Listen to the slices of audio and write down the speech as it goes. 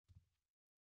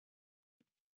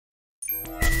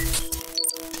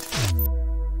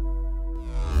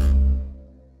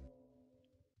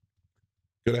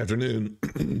Good afternoon,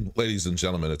 ladies and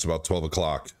gentlemen. It's about 12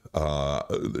 o'clock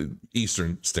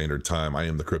Eastern Standard Time. I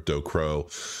am the Crypto Crow.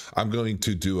 I'm going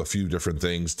to do a few different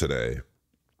things today.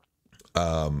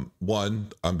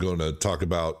 One, I'm going to talk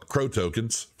about Crow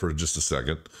tokens for just a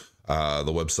second.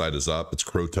 The website is up. It's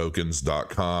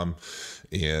crowtokens.com.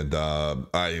 And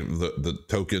the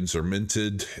tokens are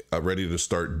minted, ready to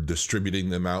start distributing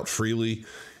them out freely.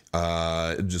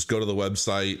 Just go to the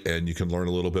website and you can learn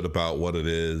a little bit about what it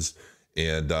is.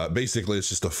 And basically, it's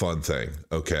just a fun thing,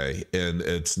 okay? And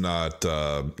it's not,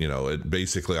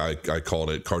 basically, I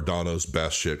called it Cardano's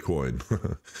best shitcoin.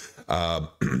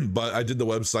 But I did the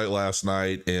website last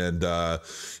night, and,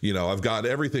 I've got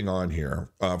everything on here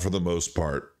for the most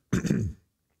part.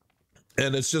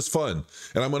 And it's just fun.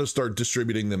 And I'm going to start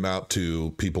distributing them out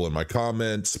to people in my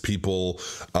comments. People,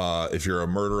 if you're a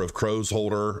Murder of Crows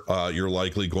holder, you're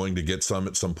likely going to get some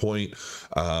at some point.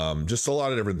 Just a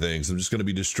lot of different things. I'm just going to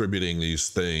be distributing these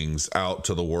things out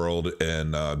to the world,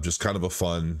 and just kind of a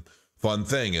fun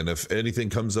thing. And if anything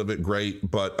comes of it,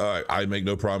 great. But I make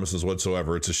no promises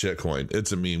whatsoever. It's a shit coin.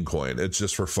 It's a meme coin. It's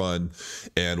just for fun.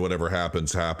 And whatever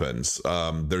happens, happens.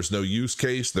 There's no use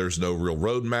case. There's no real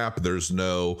roadmap. There's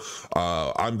no,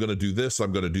 I'm going to do this.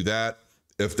 I'm going to do that.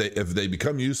 If they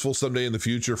become useful someday in the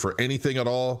future for anything at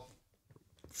all,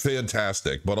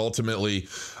 fantastic. But ultimately,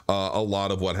 a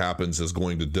lot of what happens is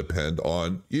going to depend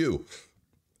on you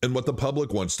and what the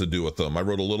public wants to do with them. I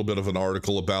wrote a little bit of an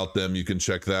article about them. You can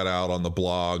check that out on the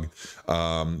blog,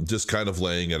 just kind of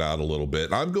laying it out a little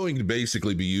bit. I'm going to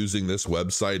basically be using this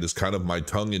website as kind of my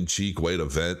tongue-in-cheek way to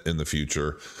vent in the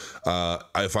future.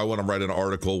 If I want to write an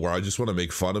article where I just want to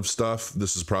make fun of stuff,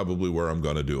 this is probably where I'm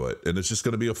going to do it. And it's just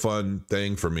going to be a fun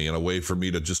thing for me and a way for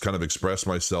me to just kind of express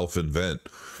myself and vent.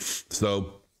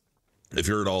 So if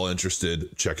you're at all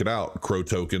interested, check it out,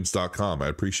 crowtokens.com. I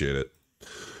appreciate it.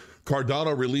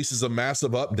 Cardano releases a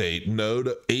massive update, Node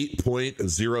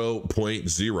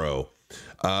 8.0.0.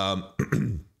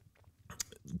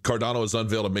 Cardano has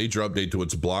unveiled a major update to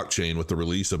its blockchain with the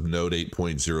release of Node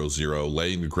 8.0.0,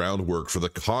 laying the groundwork for the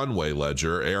Conway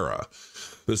Ledger era.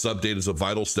 This update is a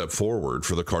vital step forward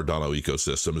for the Cardano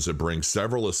ecosystem as it brings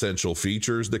several essential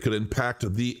features that could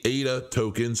impact the ADA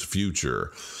token's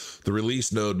future. The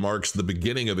release node marks the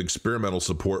beginning of experimental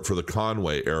support for the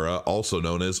Conway era, also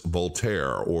known as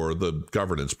Voltaire, or the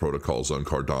governance protocols on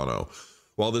Cardano.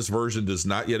 While this version does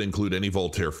not yet include any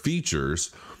Voltaire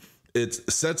features, it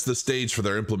sets the stage for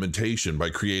their implementation by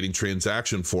creating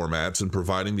transaction formats and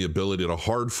providing the ability to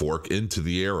hard fork into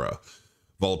the era.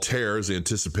 Voltaire is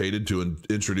anticipated to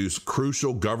introduce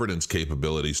crucial governance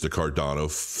capabilities to Cardano,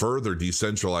 further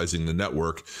decentralizing the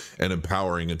network and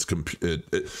empowering its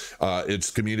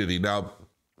community. Now,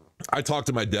 I talked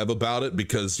to my dev about it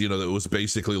because, it was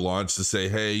basically launched to say,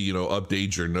 hey,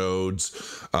 update your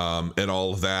nodes and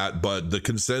all of that. But the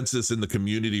consensus in the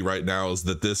community right now is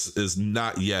that this is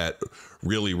not yet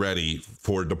really ready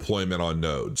for deployment on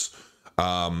nodes.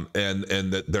 And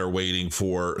that they're waiting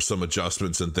for some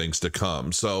adjustments and things to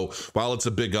come. So while it's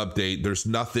a big update, there's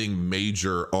nothing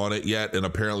major on it yet. And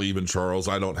apparently even Charles,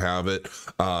 I don't have it,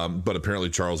 but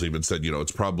apparently Charles even said,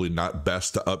 it's probably not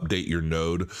best to update your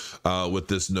node with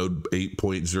this Node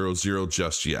 8.0.0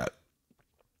 just yet.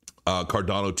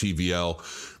 Cardano TVL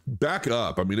back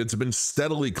up. I mean, it's been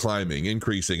steadily climbing,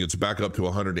 increasing. It's back up to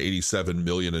 187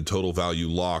 million in total value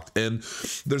locked. And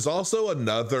there's also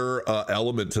another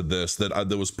element to this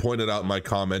that was pointed out in my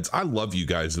comments. I love you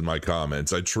guys in my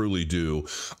comments. I truly do.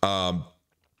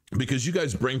 Because you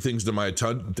guys bring things to my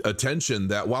attention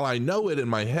that while I know it in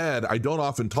my head, I don't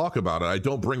often talk about it. I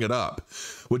don't bring it up,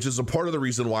 which is a part of the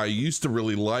reason why I used to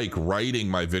really like writing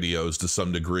my videos to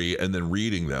some degree and then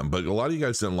reading them. But a lot of you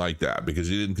guys didn't like that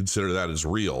because you didn't consider that as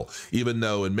real, even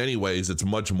though in many ways it's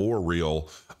much more real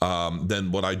than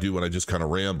what I do when I just kind of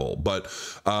ramble. But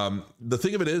the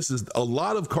thing of it is a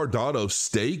lot of Cardano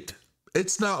staked.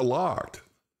 It's not locked.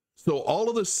 So all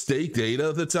of the stake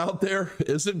data that's out there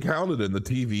isn't counted in the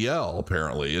TVL,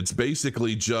 apparently. It's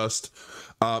basically just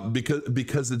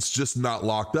because it's just not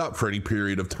locked up for any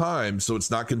period of time. So it's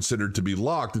not considered to be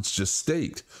locked. It's just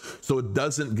staked. So it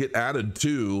doesn't get added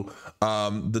to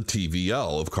the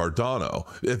TVL of Cardano.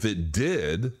 If it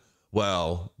did,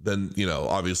 well, then,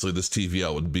 obviously this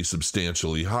TVL would be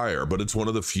substantially higher, but it's one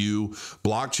of the few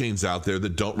blockchains out there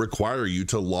that don't require you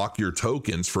to lock your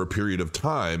tokens for a period of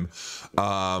time,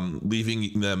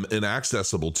 leaving them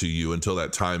inaccessible to you until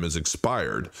that time is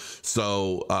expired.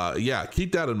 So, yeah,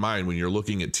 keep that in mind when you're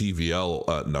looking at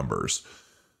TVL numbers.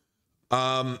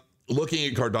 looking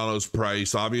at Cardano's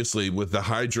price, obviously with the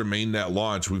Hydra mainnet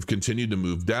launch, we've continued to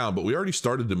move down, but we already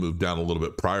started to move down a little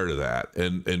bit prior to that.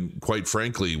 And quite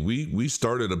frankly, we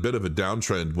started a bit of a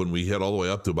downtrend when we hit all the way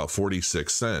up to about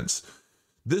 46 cents.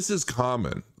 This is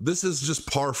common. This is just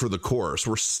par for the course.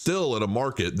 We're still at a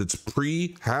market that's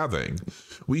pre-halving.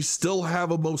 We still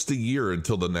have almost a year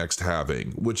until the next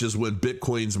halving, which is when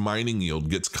Bitcoin's mining yield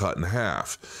gets cut in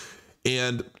half.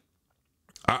 And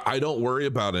I don't worry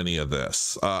about any of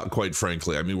this, quite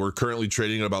frankly. I mean, we're currently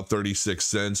trading at about 36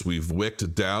 cents. We've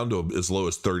wicked down to as low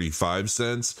as 35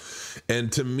 cents.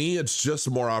 And to me, it's just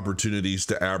more opportunities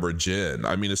to average in.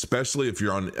 I mean, especially if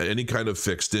you're on any kind of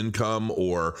fixed income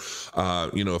or,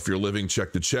 if you're living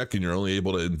check to check and you're only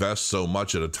able to invest so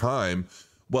much at a time.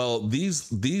 Well,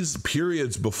 these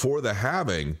periods before the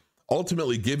halving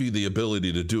ultimately give you the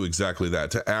ability to do exactly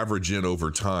that, to average in over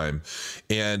time.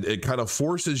 And it kind of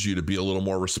forces you to be a little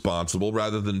more responsible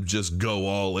rather than just go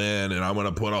all in and I'm going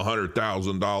to put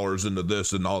 $100,000 into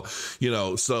this and all,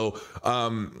 so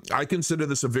I consider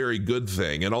this a very good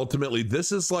thing. And ultimately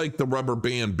this is like the rubber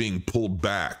band being pulled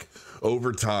back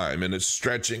over time, and it's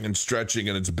stretching and stretching,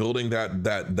 and it's building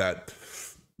that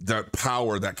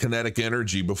power, that kinetic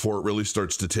energy before it really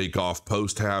starts to take off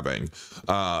post halving.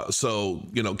 So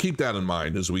keep that in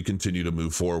mind as we continue to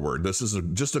move forward. This is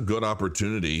just a good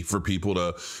opportunity for people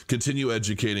to continue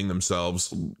educating themselves,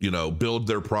 build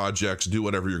their projects, do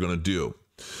whatever you're going to do.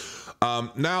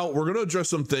 Now we're going to address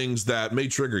some things that may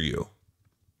trigger you.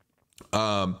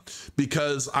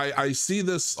 Because I see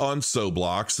this on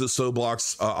Soblox. The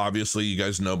Soblox, obviously, you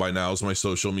guys know by now, is my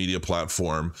social media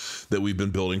platform that we've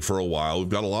been building for a while. We've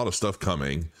got a lot of stuff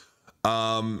coming.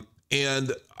 And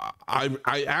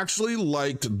I actually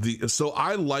liked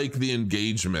I like the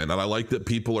engagement, and I like that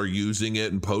people are using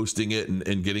it and posting it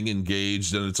and getting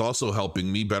engaged. And it's also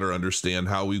helping me better understand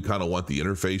how we kind of want the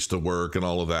interface to work and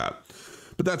all of that.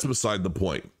 But that's beside the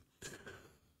point.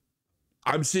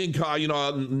 I'm seeing,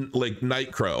 like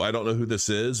Nightcrow. I don't know who this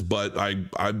is, but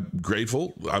I'm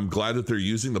grateful. I'm glad that they're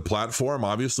using the platform.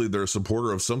 Obviously, they're a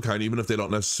supporter of some kind, even if they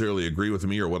don't necessarily agree with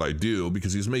me or what I do,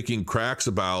 because he's making cracks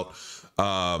about,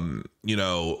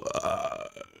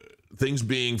 things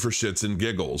being for shits and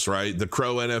giggles, right? The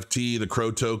Crow NFT, the Crow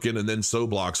token, and then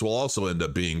Soblox will also end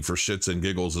up being for shits and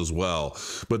giggles as well.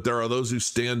 But there are those who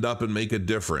stand up and make a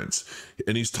difference.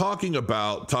 And he's talking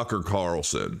about Tucker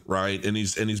Carlson, right? And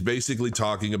he's basically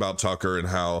talking about Tucker and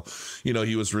how,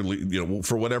 he was really,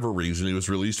 for whatever reason, he was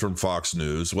released from Fox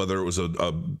News, whether it was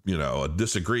a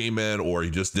disagreement or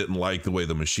he just didn't like the way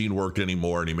the machine worked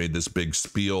anymore. And he made this big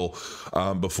spiel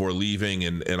before leaving.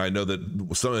 And I know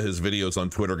that some of his videos on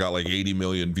Twitter got like 80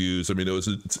 million views. I mean,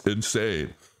 it's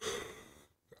insane.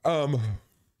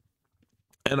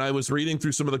 And I was reading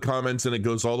through some of the comments, and it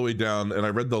goes all the way down, and I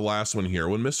read the last one here.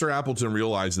 When Mr. Appleton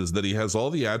realizes that he has all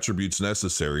the attributes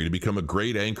necessary to become a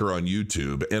great anchor on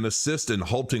YouTube and assist in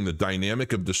halting the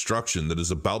dynamic of destruction that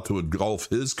is about to engulf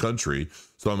his country,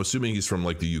 so I'm assuming he's from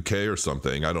like the UK or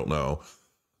something, I don't know,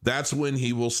 that's when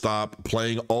he will stop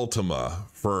playing Ultima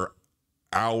for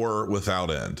hour without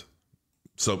end.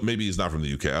 So maybe he's not from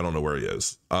the UK. I don't know where he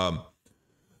is.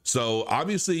 So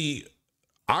obviously,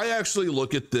 I actually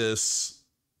look at this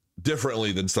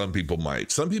differently than some people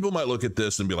might. Some people might look at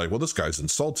this and be like, well, this guy's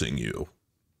insulting you.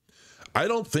 I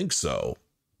don't think so.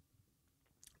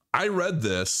 I read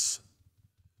this,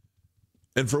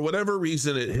 and for whatever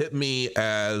reason, it hit me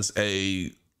as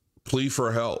a plea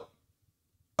for help.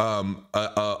 I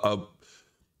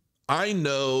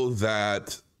know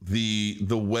that the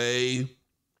way,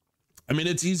 I mean,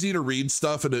 it's easy to read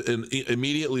stuff and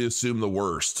immediately assume the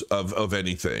worst of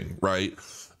anything, right?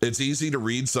 It's easy to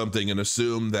read something and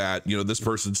assume that, this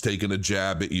person's taking a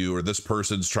jab at you, or this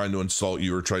person's trying to insult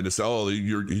you, or trying to say,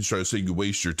 he's trying to say you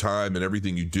waste your time and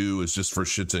everything you do is just for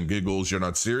shits and giggles. You're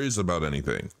not serious about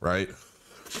anything, right?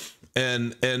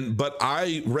 But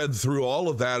I read through all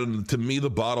of that, and to me,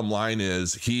 the bottom line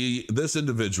is this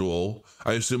individual,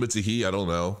 I assume it's a he, I don't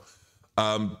know,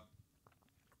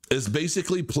 is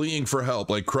basically pleading for help.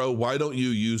 Like, Crow, why don't you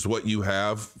use what you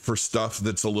have for stuff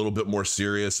that's a little bit more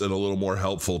serious and a little more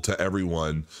helpful to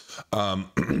everyone?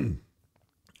 And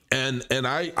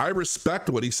I respect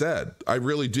what he said. I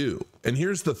really do. And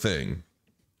here's the thing.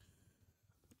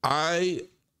 I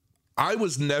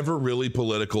was never really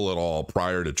political at all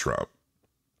prior to Trump.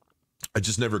 I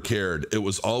just never cared. It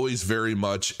was always very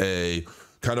much a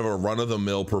kind of a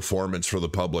run-of-the-mill performance for the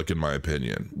public, in my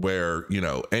opinion, where,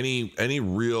 any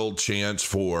real chance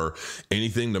for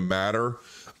anything to matter,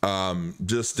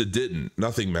 it didn't.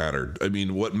 Nothing mattered. I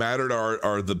mean, what mattered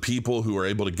are the people who are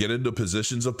able to get into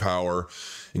positions of power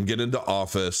and get into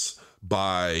office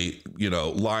by,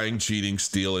 lying, cheating,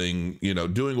 stealing,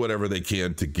 doing whatever they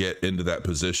can to get into that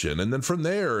position. And then from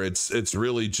there, it's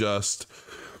really just,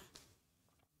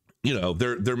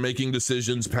 they're making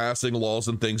decisions, passing laws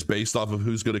and things based off of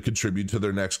who's going to contribute to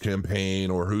their next campaign,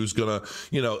 or who's going to,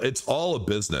 it's all a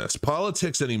business.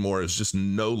 Politics anymore is just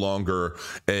no longer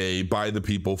a by the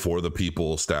people for the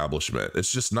people establishment.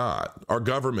 It's just not. Our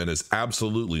government is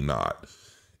absolutely not.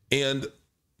 And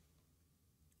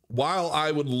while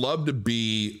I would love to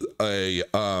be a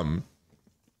kind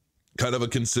of a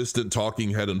consistent talking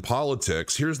head in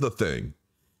politics, here's the thing.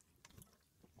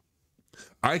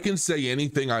 I can say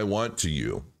anything I want to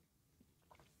you.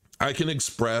 I can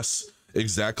express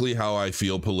exactly how I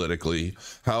feel politically,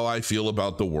 how I feel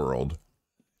about the world.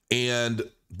 And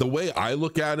the way I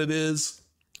look at it is,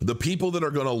 the people that are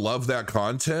going to love that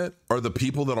content are the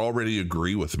people that already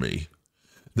agree with me.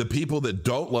 The people that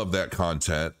don't love that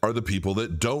content are the people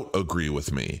that don't agree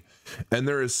with me. And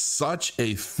there is such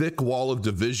a thick wall of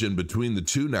division between the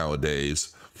two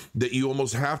nowadays that you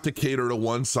almost have to cater to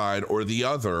one side or the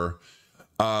other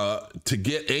to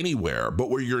get anywhere. But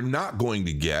where you're not going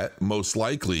to get, most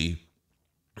likely,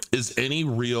 is any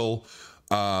real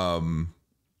coming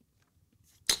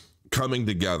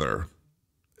together.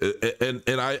 And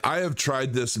I have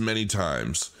tried this many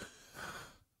times.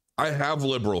 I have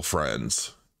liberal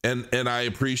friends, and I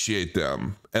appreciate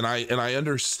them, and I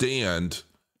understand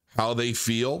how they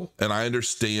feel, and I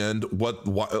understand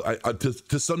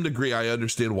to some degree I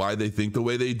understand why they think the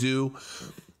way they do.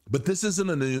 But this isn't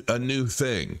a new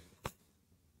thing.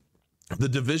 The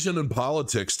division in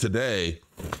politics today,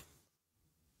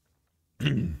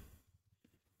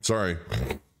 sorry,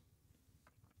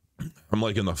 I'm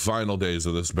like in the final days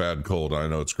of this bad cold. I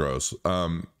know it's gross.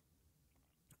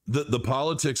 The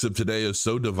politics of today is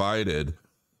so divided,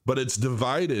 but it's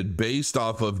divided based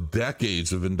off of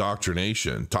decades of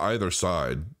indoctrination to either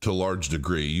side to a large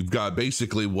degree. You've got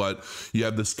basically you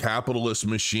have this capitalist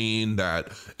machine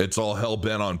that it's all hell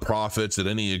bent on profits at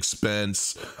any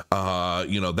expense.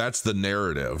 That's the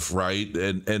narrative, right?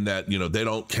 And that, they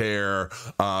don't care.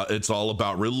 It's all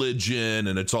about religion,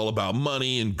 and it's all about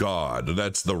money and God.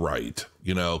 That's the right,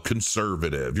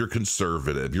 conservative. You're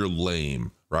conservative. You're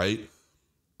lame, right?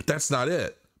 But that's not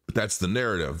it. That's the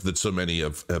narrative that so many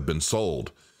have been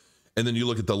sold. And then you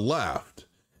look at the left,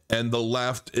 and the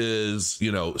left is,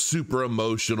 super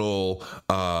emotional,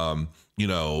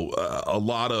 a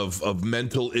lot of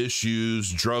mental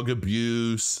issues, drug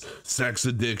abuse, sex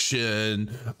addiction,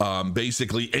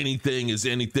 basically anything is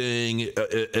anything.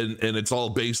 And it's all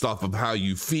based off of how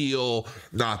you feel,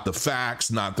 not the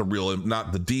facts, not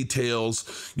the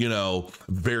details,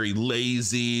 very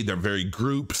lazy. They're very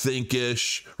group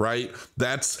thinkish, right?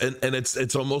 And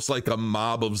it's almost like a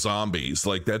mob of zombies.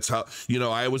 Like that's how,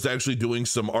 I was actually doing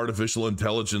some artificial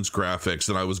intelligence graphics,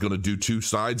 and I was going to do two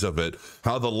sides of it,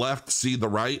 how the left see the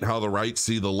right, how the right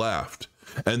see the left,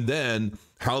 and then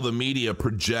how the media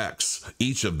projects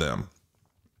each of them.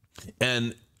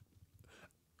 And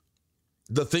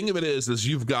the thing of it is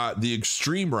you've got the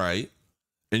extreme right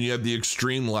and you have the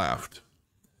extreme left.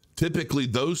 Typically,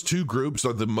 those two groups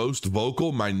are the most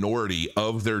vocal minority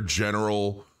of their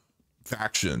general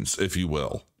factions, if you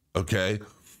will. Okay.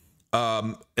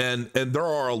 And there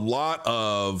are a lot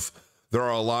of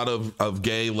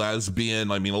gay,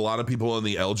 lesbian, a lot of people in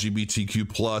the LGBTQ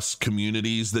plus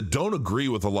communities that don't agree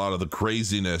with a lot of the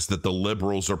craziness that the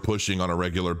liberals are pushing on a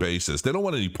regular basis. They don't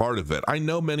want any part of it. I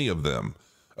know many of them.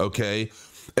 Okay.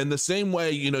 And the same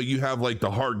way, you have like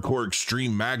the hardcore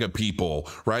extreme MAGA people,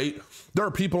 right? There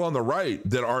are people on the right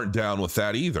that aren't down with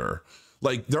that either.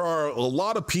 Like there are a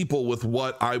lot of people with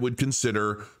what I would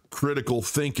consider critical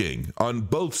thinking on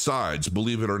both sides,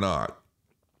 believe it or not.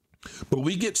 But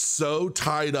we get so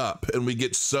tied up and we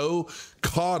get so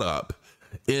caught up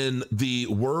in the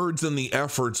words and the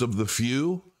efforts of the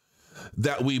few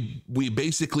that we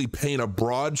basically paint a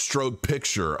broad stroke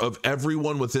picture of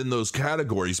everyone within those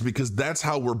categories, because that's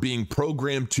how we're being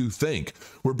programmed to think.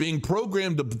 We're being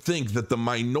programmed to think that the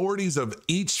minorities of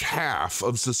each half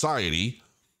of society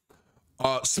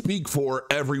speak for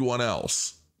everyone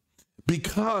else,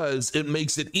 because it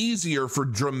makes it easier for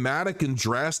dramatic and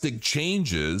drastic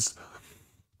changes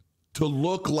to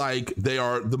look like they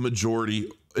are the majority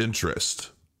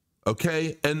interest.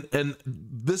 Okay. And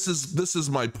this is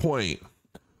my point.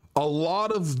 A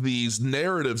lot of these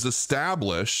narratives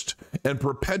established and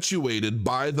perpetuated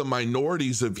by the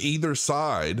minorities of either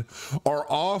side are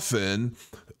often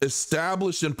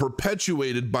established and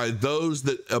perpetuated by those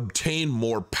that obtain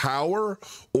more power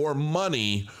or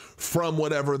money from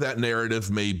whatever that narrative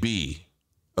may be.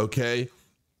 Okay.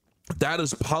 That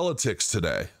is politics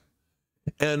today.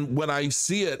 And when I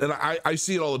see it, and I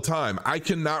see it all the time, I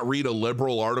cannot read a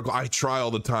liberal article. I try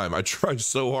all the time. I try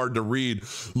so hard to read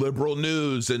liberal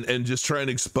news and just try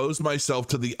and expose myself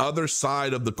to the other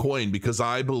side of the coin, because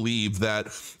I believe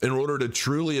that in order to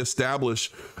truly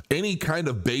establish any kind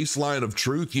of baseline of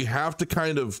truth, you have to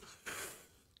kind of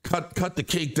cut the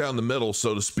cake down the middle,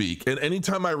 so to speak. And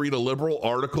anytime I read a liberal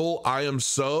article, I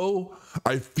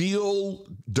feel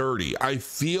dirty. I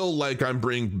feel like I'm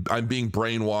being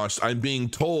brainwashed. I'm being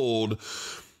told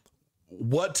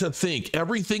what to think.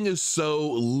 Everything is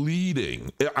so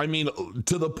leading. I mean,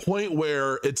 to the point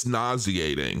where it's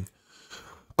nauseating.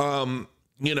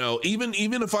 You know, even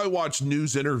if I watch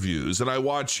news interviews and I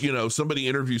watch, you know, somebody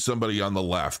interview somebody on the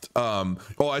left.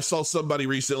 I saw somebody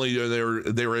recently,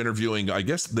 they were interviewing, I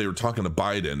guess they were talking to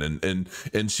Biden,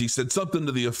 and she said something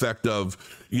to the effect of,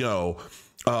 you know,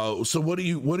 so what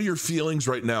are your feelings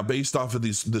right now based off of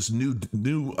this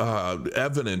new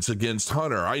evidence against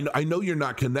Hunter? I know you're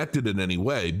not connected in any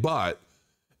way, but,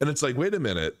 and it's like, wait a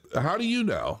minute, how do you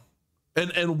know?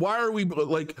 And why are we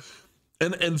like,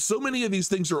 and so many of these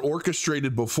things are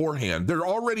orchestrated beforehand. They're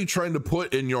already trying to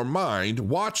put in your mind,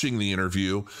 watching the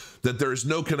interview, that there's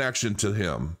no connection to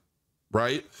him,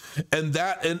 right? And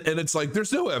it's like,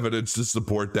 there's no evidence to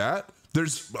support that.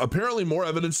 There's apparently more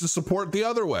evidence to support the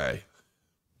other way.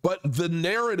 But the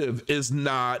narrative is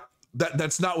not,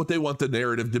 that's not what they want the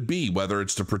narrative to be, whether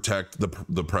it's to protect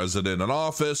the president in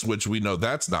office, which we know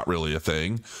that's not really a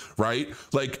thing, right?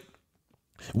 Like,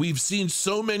 we've seen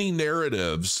so many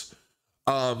narratives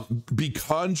be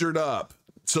conjured up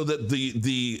so that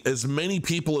the as many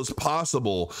people as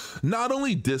possible not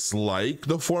only dislike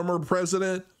the former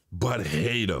president, but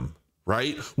hate him,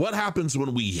 right? What happens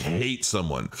when we hate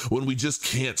someone, when we just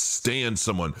can't stand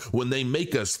someone, when they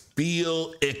make us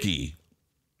feel icky?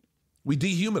 We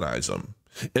dehumanize them,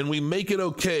 and we make it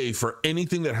okay for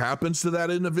anything that happens to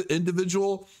that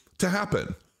individual to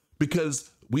happen, because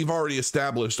we've already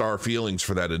established our feelings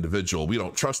for that individual. We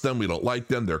don't trust them. We don't like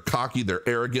them. They're cocky. They're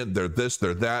arrogant. They're this,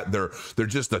 they're that. They're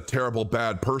just a terrible,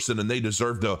 bad person, and they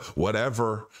deserve to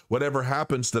whatever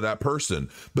happens to that person.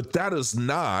 But that is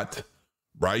not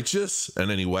righteous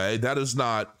in any way. That is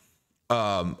not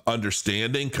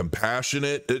understanding,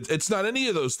 compassionate. It's not any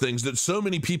of those things that so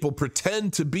many people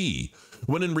pretend to be,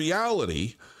 when in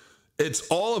reality, it's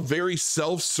all a very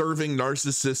self-serving,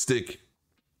 narcissistic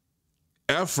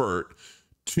effort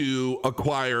to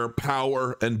acquire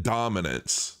power and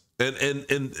dominance.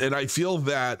 And I feel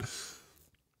that,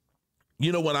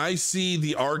 you know, when I see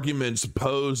the arguments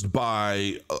posed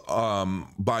by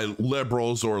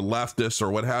liberals or leftists or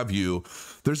what have you,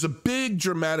 there's a big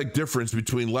dramatic difference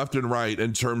between left and right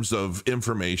in terms of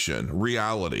information,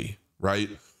 reality, right?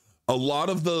 A lot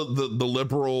of the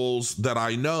liberals that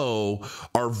I know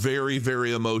are very,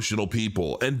 very emotional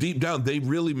people, and deep down they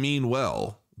really mean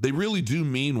well. They really do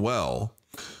mean well.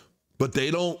 But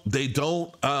they don't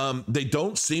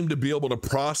seem to be able to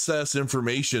process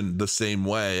information the same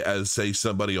way as, say,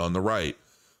 somebody on the right.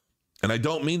 And I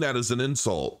don't mean that as an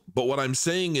insult, but what I'm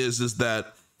saying is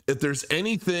that if there's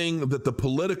anything that the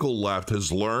political left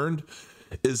has learned,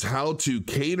 is how to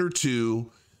cater to,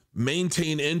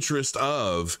 maintain interest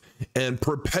of, and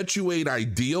perpetuate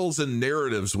ideals and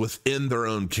narratives within their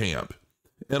own camp.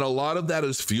 And a lot of that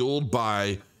is fueled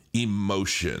by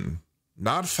emotion.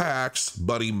 Not facts,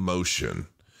 but emotion.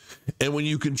 And when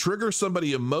you can trigger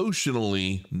somebody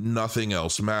emotionally, nothing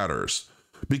else matters.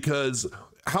 Because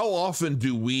how often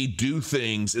do we do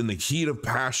things in the heat of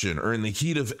passion or in the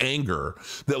heat of anger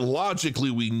that logically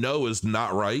we know is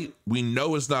not right? We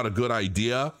know is not a good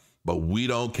idea, but we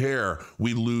don't care.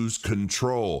 We lose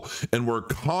control. And we're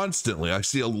constantly, I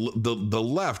see the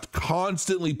left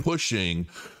constantly pushing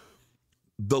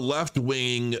the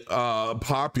left-wing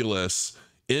populace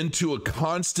into a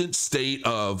constant state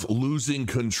of losing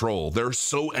control. They're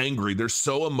so angry, they're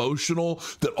so emotional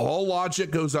that all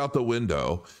logic goes out the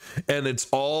window, and it's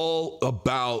all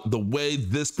about the way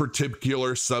this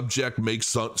particular subject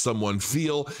makes someone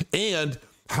feel and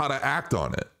how to act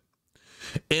on it.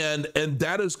 And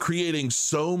that is creating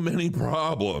so many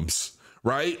problems,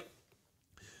 right?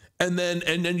 And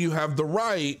then you have the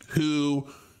right, who,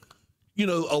 you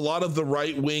know, a lot of the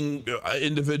right-wing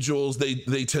individuals, they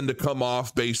tend to come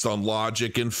off based on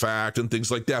logic and fact and things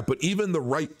like that. But even the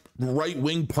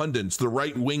right-wing pundits, the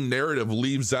right-wing narrative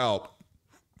leaves out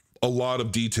a lot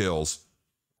of details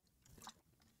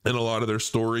in a lot of their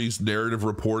stories, narrative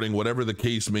reporting, whatever the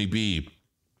case may be.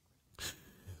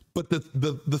 But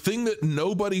the thing that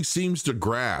nobody seems to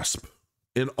grasp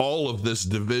in all of this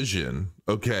division,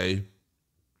 okay,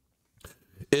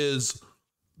 is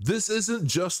this isn't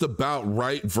just about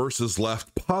right versus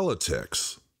left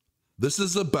politics. This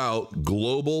is about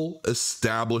global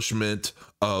establishment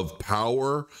of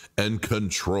power and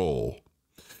control.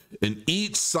 And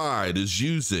each side is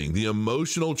using the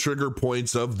emotional trigger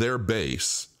points of their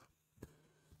base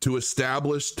to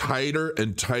establish tighter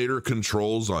and tighter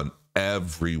controls on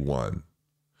everyone.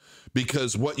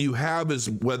 Because what you have is,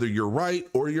 whether you're right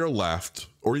or you're left,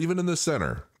 or even in the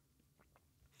center,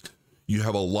 you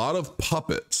have a lot of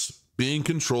puppets being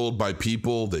controlled by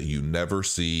people that you never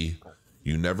see,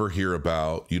 you never hear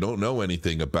about, you don't know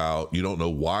anything about, you don't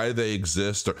know why they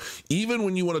exist. Or even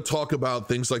when you want to talk about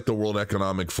things like the World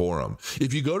Economic Forum,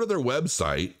 if you go to their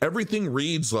website, everything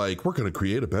reads like, we're going to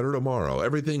create a better tomorrow.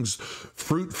 Everything's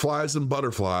fruit, flies, and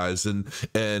butterflies, and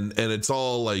it's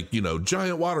all like, you know,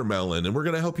 giant watermelon, and we're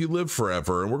going to help you live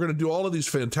forever, and we're going to do all of these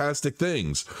fantastic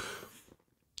things.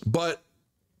 But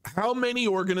how many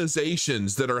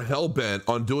organizations that are hell-bent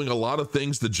on doing a lot of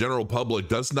things the general public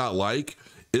does not like,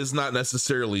 is not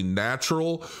necessarily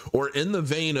natural or in the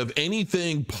vein of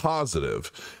anything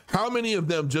positive? How many of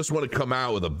them just want to come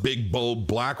out with a big, bold,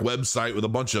 black website with a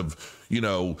bunch of, you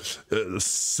know,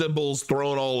 symbols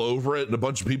thrown all over it and a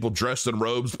bunch of people dressed in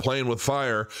robes playing with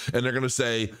fire, and they're going to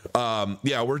say,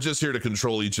 yeah, we're just here to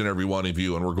control each and every one of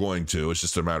you, and we're going to. It's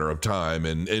just a matter of time,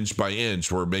 and inch by inch,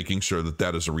 we're making sure that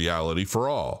that is a reality for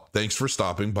all. Thanks for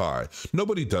stopping by.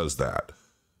 Nobody does that.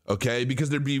 Okay, because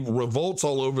there'd be revolts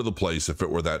all over the place if it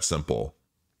were that simple.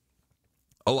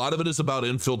 A lot of it is about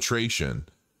infiltration.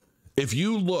 If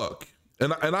you look,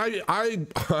 and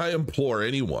I implore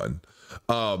anyone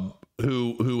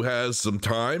who has some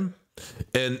time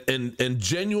and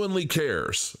genuinely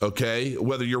cares, okay,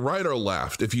 whether you're right or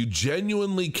left, if you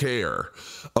genuinely care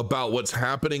about what's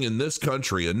happening in this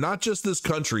country, and not just this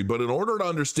country, but in order to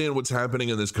understand what's happening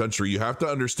in this country, you have to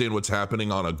understand what's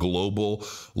happening on a global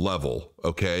level,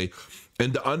 okay?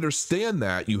 And to understand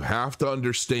that, you have to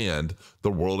understand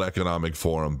the World Economic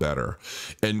Forum better.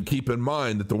 And keep in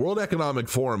mind that the World Economic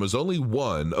Forum is only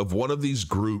one of these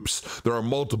groups. There are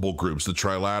multiple groups, the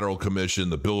Trilateral Commission,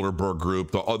 the Bilderberg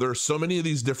Group. There are so many of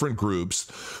these different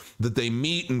groups that they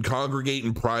meet and congregate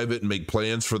in private and make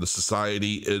plans for the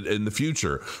society in the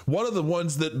future. One of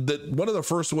the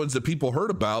first ones that people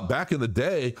heard about back in the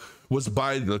day was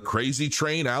by the crazy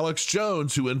train Alex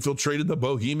Jones, who infiltrated the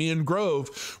Bohemian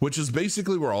Grove, which is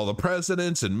basically where all the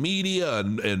presidents and media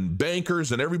and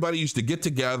bankers and everybody used to get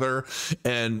together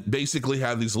and basically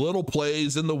have these little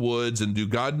plays in the woods and do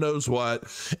God knows what.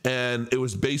 And it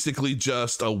was basically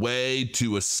just a way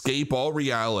to escape all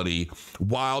reality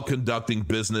while conducting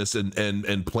business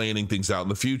and planning things out in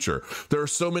the future. There are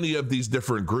so many of these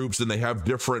different groups, and they have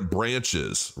different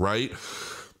branches, right?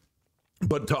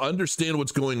 But to understand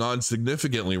what's going on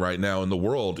significantly right now in the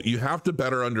world, you have to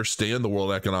better understand the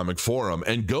World Economic Forum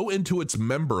and go into its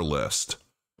member list.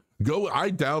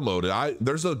 I downloaded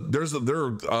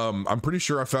it. I'm pretty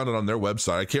sure I found it on their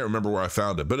website. I can't remember where I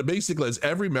found it, but it basically has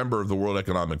every member of the World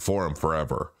Economic Forum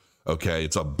forever. Okay,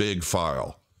 it's a big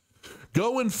file.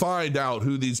 Go and find out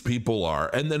who these people are,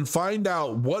 and then find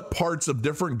out what parts of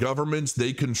different governments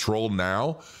they control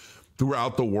now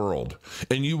throughout the world.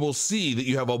 And you will see that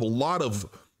you have a lot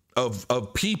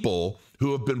of people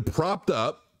who have been propped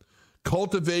up,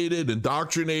 cultivated,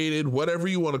 indoctrinated, whatever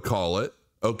you want to call it,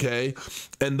 okay?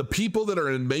 And the people that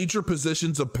are in major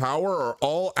positions of power are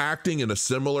all acting in a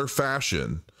similar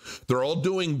fashion. They're all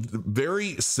doing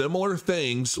very similar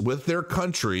things with their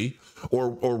country, or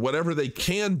whatever they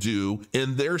can do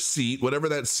in their seat, whatever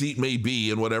that seat may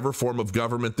be, in whatever form of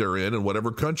government they're in and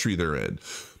whatever country they're in.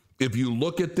 If you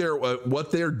look at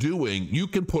what they're doing, you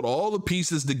can put all the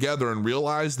pieces together and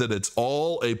realize that it's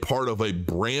all a part of a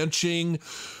branching,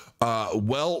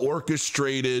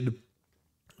 well-orchestrated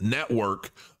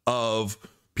network of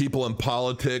people in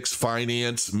politics,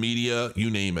 finance, media, you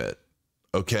name it.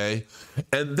 Okay.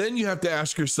 And then you have to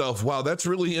ask yourself, wow, that's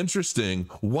really interesting.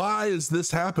 Why is this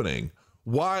happening?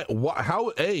 How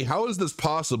is this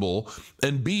possible?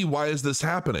 And B, why is this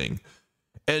happening?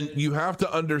 And you have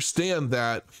to understand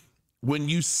that when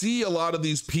you see a lot of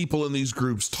these people in these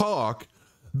groups talk,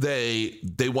 they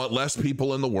want less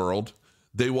people in the world.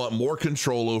 They want more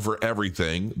control over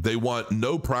everything. They want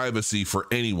no privacy for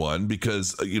anyone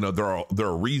because, you know, there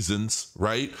are reasons,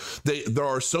 right? There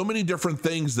are so many different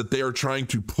things that they are trying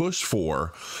to push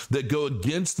for that go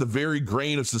against the very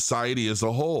grain of society as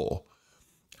a whole.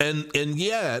 And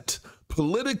yet,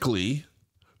 politically,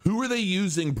 who are they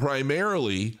using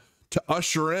primarily to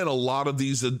usher in a lot of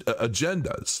these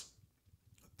agendas?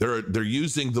 They're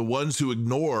using the ones who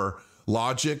ignore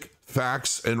logic,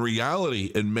 facts, and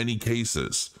reality in many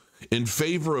cases in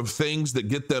favor of things that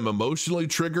get them emotionally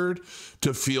triggered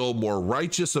to feel more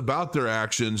righteous about their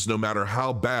actions, no matter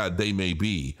how bad they may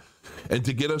be. and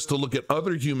to get us to look at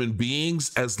other human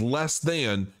beings as less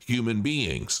than human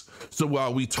beings. So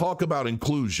while we talk about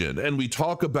inclusion and we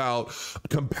talk about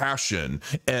compassion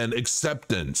and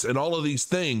acceptance and all of these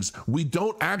things, we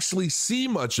don't actually see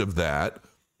much of that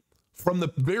from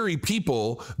the very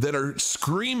people that are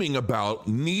screaming about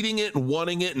needing it and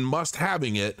wanting it and must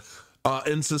having it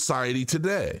in society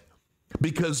today.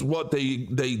 Because what they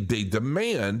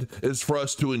demand is for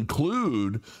us to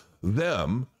include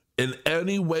them in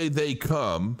any way they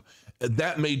come.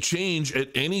 That may change at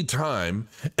any time,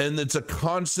 and it's a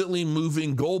constantly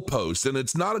moving goalpost. And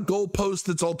it's not a goalpost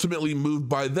that's ultimately moved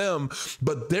by them,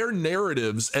 but their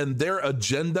narratives and their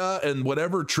agenda and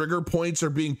whatever trigger points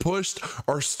are being pushed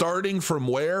are starting from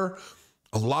where?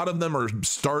 A lot of them are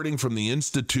starting from the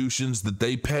institutions that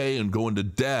they pay and go into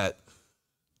debt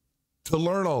to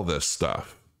learn all this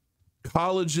stuff.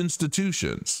 College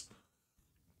institutions,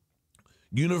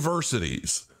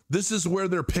 universities. This is where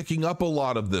they're picking up a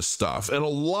lot of this stuff. And a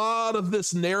lot of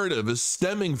this narrative is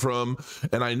stemming from,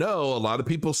 and I know a lot of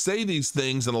people say these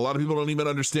things and a lot of people don't even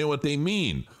understand what they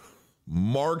mean.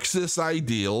 Marxist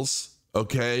ideals,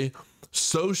 okay?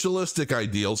 Socialistic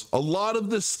ideals. A lot of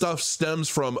this stuff stems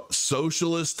from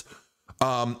socialist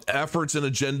efforts and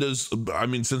agendas, I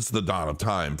mean, since the dawn of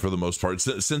time, for the most part,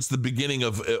 since the beginning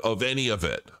of any of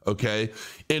it, okay?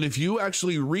 And if you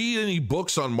actually read any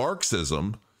books on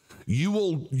Marxism, you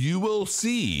will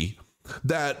see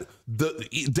that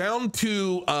down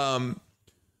to and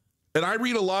I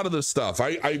read a lot of this stuff.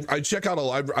 I check out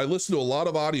I listen to a lot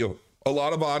of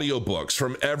audio books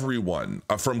from everyone,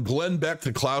 from Glenn Beck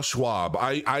to Klaus Schwab.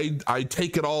 I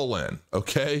take it all in,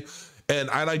 okay? And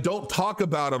I don't talk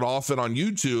about it often on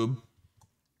YouTube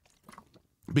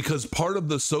because part of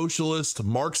the socialist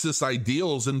Marxist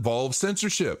ideals involve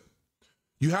censorship.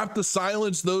 You have to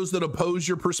silence those that oppose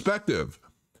your perspective.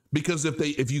 Because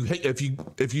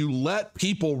if you let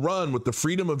people run with the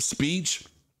freedom of speech,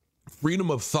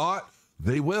 freedom of thought,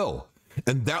 they will.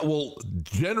 And that will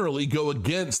generally go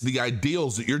against the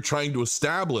ideals that you're trying to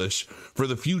establish for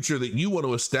the future that you want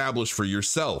to establish for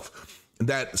yourself.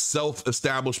 That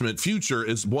self-establishment future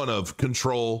is one of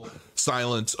control,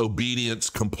 silence, obedience,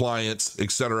 compliance,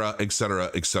 etc., etc.,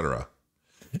 etc.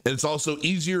 And it's also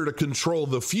easier to control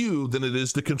the few than it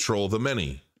is to control the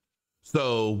many.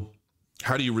 So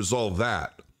how do you resolve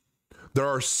that? There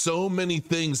are so many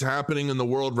things happening in the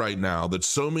world right now that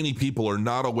so many people are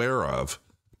not aware of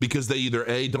because they either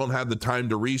A, don't have the time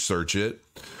to research it,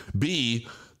 B,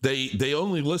 they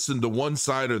only listen to one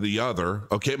side or the other.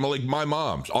 Okay, like my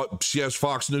mom, she has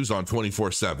Fox News on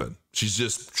 24/7. She's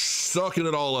just sucking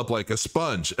it all up like a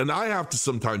sponge. And I have to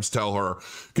sometimes tell her,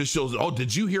 because she'll, oh,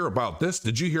 did you hear about this?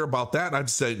 Did you hear about that? And I'd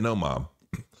say, no, Mom.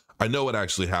 I know what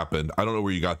actually happened. I don't know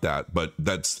where you got that, but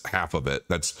that's half of it.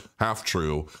 That's half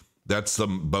true. That's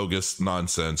some bogus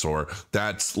nonsense, or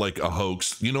that's like a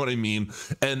hoax. You know what I mean?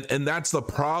 And that's the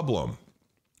problem,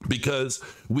 because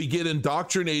we get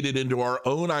indoctrinated into our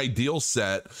own ideal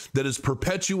set that is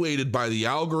perpetuated by the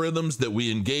algorithms that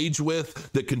we engage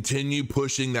with that continue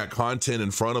pushing that content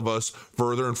in front of us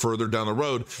further and further down the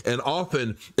road. And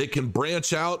often it can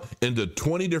branch out into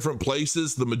 20 different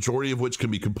places, the majority of which can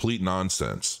be complete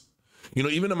nonsense. You know,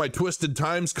 even in my Twisted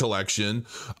Times collection,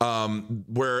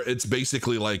 where it's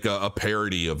basically like a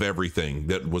parody of everything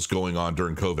that was going on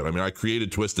during COVID. I mean, I created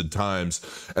Twisted Times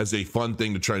as a fun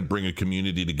thing to try and bring a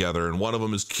community together. And one of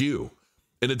them is Q.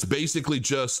 And it's basically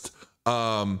just,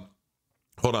 hold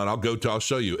on, I'll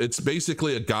show you. It's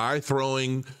basically a guy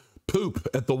throwing poop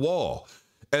at the wall.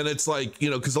 And it's like, you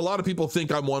know, because a lot of people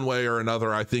think I'm one way or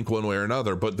another. I think one way or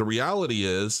another. But the reality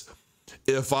is,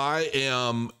 if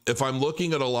I'm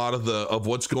looking at a lot of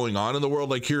what's going on in the world,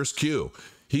 like here's Q,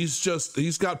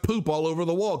 he's got poop all over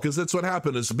the wall, because that's what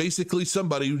happened. It's basically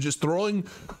somebody who's just throwing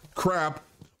crap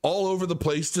all over the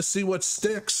place to see what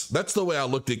sticks. That's the way I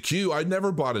looked at Q. I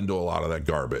never bought into a lot of that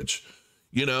garbage,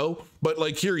 you know. But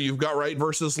like here, you've got right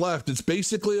versus left. It's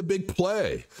basically a big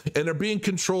play, and they're being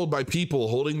controlled by people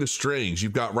holding the strings.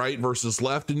 You've got right versus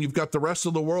left, and you've got the rest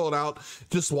of the world out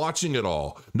just watching it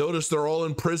all. Notice they're all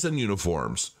in prison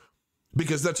uniforms,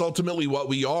 because that's ultimately what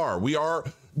we are. We are,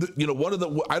 you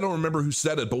know, I don't remember who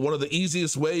said it, but one of the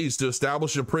easiest ways to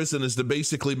establish a prison is to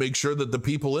basically make sure that the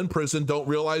people in prison don't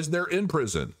realize they're in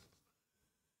prison.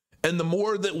 And the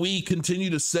more that we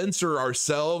continue to censor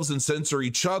ourselves and censor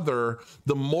each other,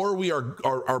 the more we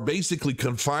are basically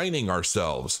confining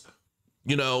ourselves.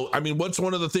 You know, I mean, what's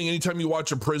one of the things, anytime you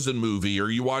watch a prison movie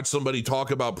or you watch somebody talk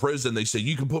about prison, they say,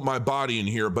 you can put my body in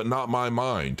here, but not my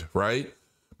mind, right?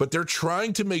 But they're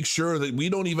trying to make sure that we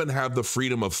don't even have the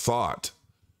freedom of thought,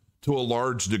 to a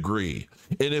large degree.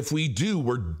 And if we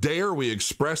do, dare we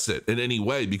express it in any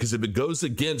way, because if it goes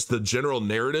against the general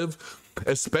narrative,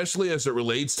 especially as it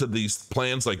relates to these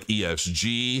plans like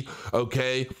ESG,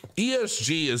 okay?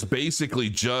 ESG is basically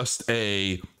just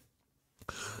I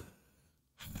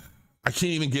can't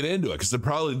even get into it because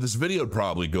this video would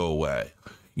probably go away.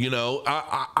 You know,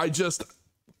 I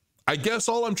guess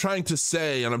all I'm trying to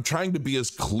say, and I'm trying to be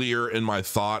as clear in my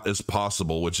thought as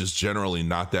possible, which is generally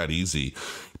not that easy.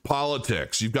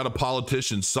 Politics. You've got a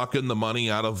politician sucking the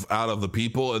money out of the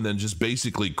people and then just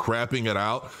basically crapping it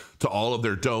out to all of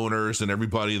their donors and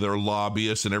everybody, their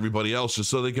lobbyists and everybody else, just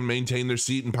so they can maintain their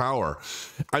seat in power.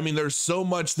 I mean, there's so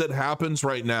much that happens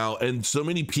right now, and so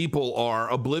many people are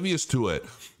oblivious to it.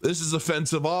 This is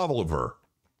offensive Oliver.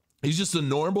 He's just a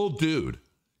normal dude.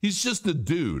 He's just a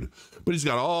dude, but he's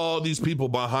got all these people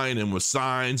behind him with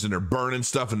signs, and they're burning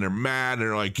stuff, and they're mad, and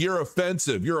they're like, you're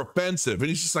offensive, you're offensive. And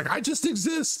he's just like, I just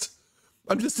exist.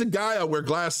 I'm just a guy. I wear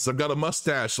glasses. I've got a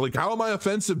mustache. Like, how am I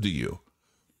offensive to you?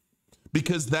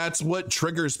 Because that's what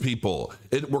triggers people.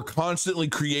 We're constantly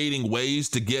creating ways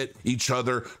to get each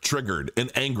other triggered and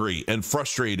angry and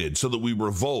frustrated so that we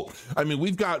revolt. I mean,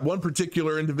 we've got one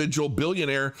particular individual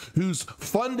billionaire who's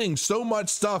funding so much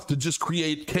stuff to just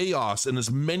create chaos in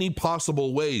as many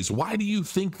possible ways. Why do you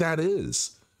think that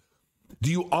is?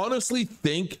 Do you honestly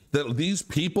think that these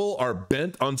people are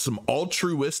bent on some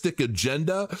altruistic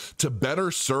agenda to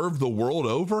better serve the world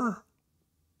over?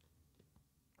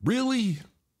 Really?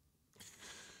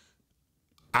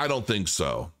 I don't think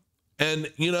so. And,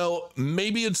 you know,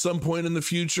 maybe at some point in the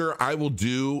future, I will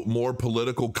do more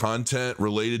political content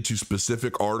related to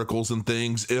specific articles and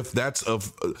things. If that's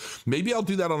maybe I'll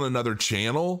do that on another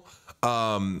channel.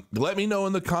 Let me know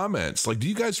in the comments. Like, do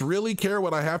you guys really care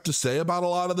what I have to say about a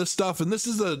lot of this stuff? And this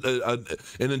is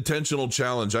an intentional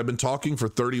challenge. I've been talking for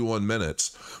 31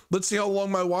 minutes. Let's see how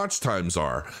long my watch times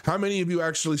are. How many of you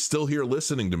actually still here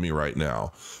listening to me right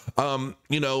now?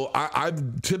 You know,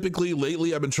 I've typically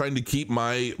lately, I've been trying to keep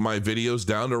my videos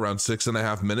down to around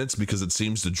 6.5 minutes because it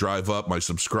seems to drive up my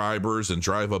subscribers and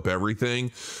drive up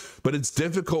everything. But it's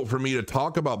difficult for me to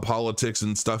talk about politics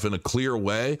and stuff in a clear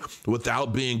way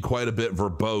without being quite a bit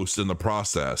verbose in the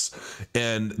process.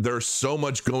 And there's so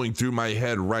much going through my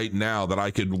head right now that I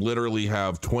could literally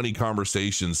have 20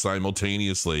 conversations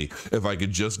simultaneously if I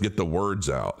could just get the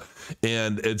words out.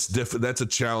 And that's a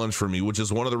challenge for me, which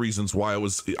is one of the reasons why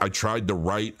I tried to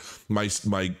write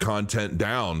my content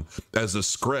down as a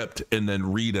script and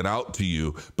then read it out to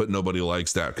you, but nobody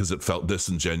likes that because it felt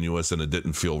disingenuous and it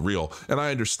didn't feel real. And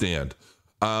I understand.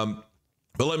 But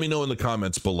let me know in the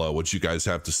comments below what you guys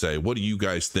have to say. What do you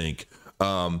guys think?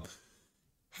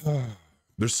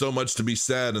 There's so much to be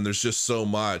said, and there's just so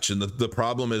much. And the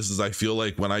problem is I feel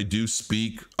like when I do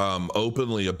speak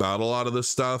openly about a lot of this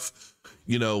stuff,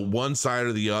 you know, one side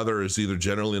or the other is either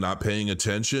generally not paying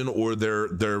attention, or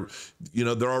they're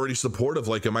already supportive.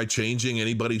 Like, am I changing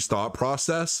anybody's thought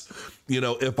process? You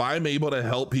know, if I'm able to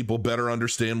help people better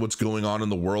understand what's going on in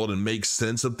the world and make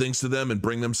sense of things to them and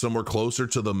bring them somewhere closer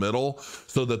to the middle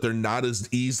so that they're not as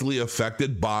easily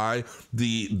affected by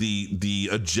the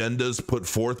agendas put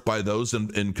forth by those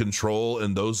in control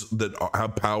and those that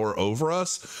have power over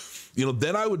us, you know,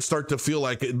 then I would start to feel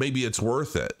like maybe it's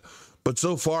worth it. But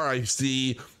so far I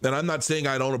see, and I'm not saying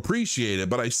I don't appreciate it,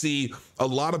 but I see a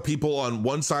lot of people on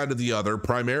one side or the other,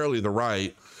 primarily the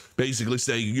right, basically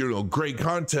say, you know, great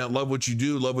content, love what you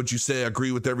do, love what you say,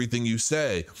 agree with everything you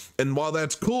say. And while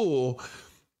that's cool,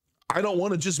 I don't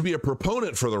want to just be a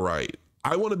proponent for the right.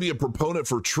 I want to be a proponent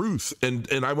for truth, and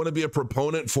I want to be a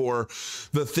proponent for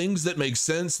the things that make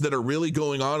sense that are really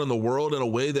going on in the world in a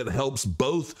way that helps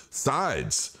both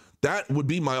sides. That would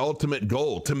be my ultimate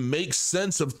goal, to make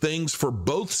sense of things for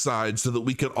both sides so that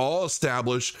we can all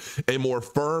establish a more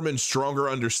firm and stronger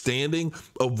understanding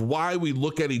of why we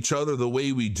look at each other the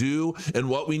way we do and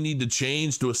what we need to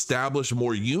change to establish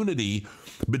more unity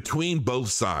between both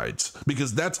sides,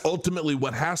 because that's ultimately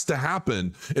what has to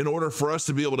happen in order for us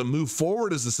to be able to move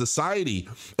forward as a society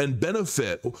and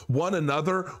benefit one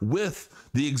another with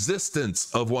the existence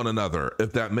of one another,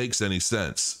 if that makes any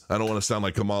sense. I don't want to sound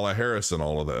like Kamala Harris in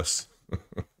all of this.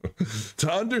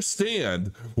 To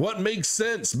understand what makes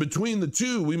sense between the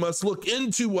two, we must look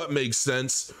into what makes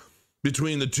sense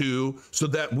between the two so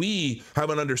that we have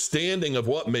an understanding of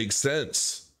what makes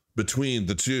sense between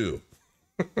the two.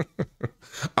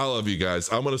 I love you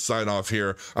guys. I'm going to sign off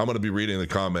here. I'm going to be reading the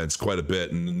comments quite a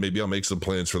bit, and maybe I'll make some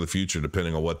plans for the future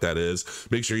depending on what that is.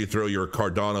 Make sure you throw your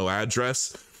Cardano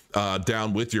address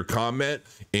down with your comment,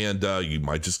 and you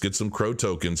might just get some Crow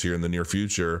tokens here in the near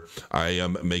future. I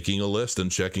am making a list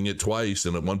and checking it twice,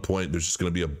 and at one point there's just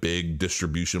going to be a big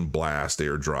distribution blast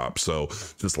airdrop. So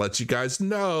just let you guys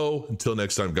know. Until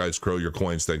next time, guys, Crow your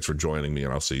coins. Thanks for joining me,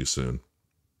 and I'll see you soon.